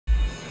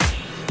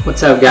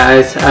What's up,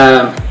 guys?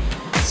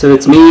 So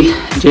it's me,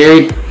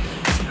 Jerry.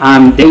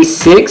 Day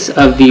 6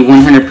 of the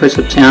 100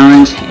 push-up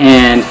challenge,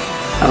 and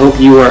I hope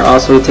you are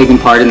also taking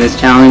part in this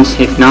challenge.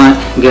 If not,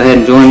 go ahead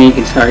and join me. You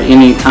can start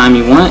any time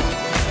you want,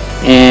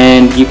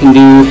 and you can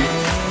do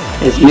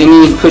as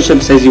many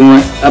push-ups as you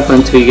want up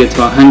until you get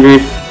to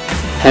 100.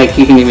 Heck,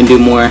 you can even do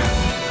more.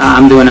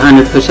 I'm doing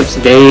 100 push-ups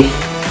a day.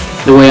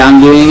 The way I'm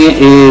doing it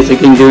is,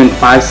 again, doing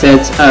 5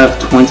 sets of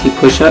 20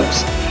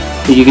 push-ups.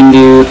 You can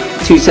do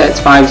 2 sets,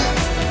 5,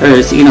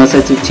 or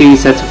sets of 2,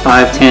 sets of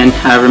 5, 10,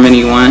 however many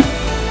you want.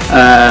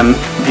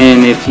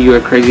 And if you are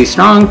crazy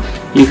strong,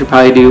 you could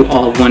probably do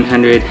all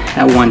 100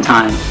 at one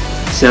time.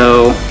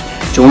 So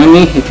join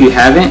me if you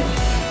haven't,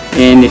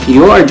 and if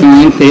you are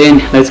joined, then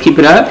let's keep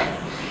it up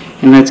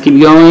and let's keep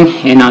going,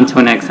 and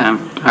until next time.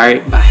 All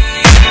right, bye.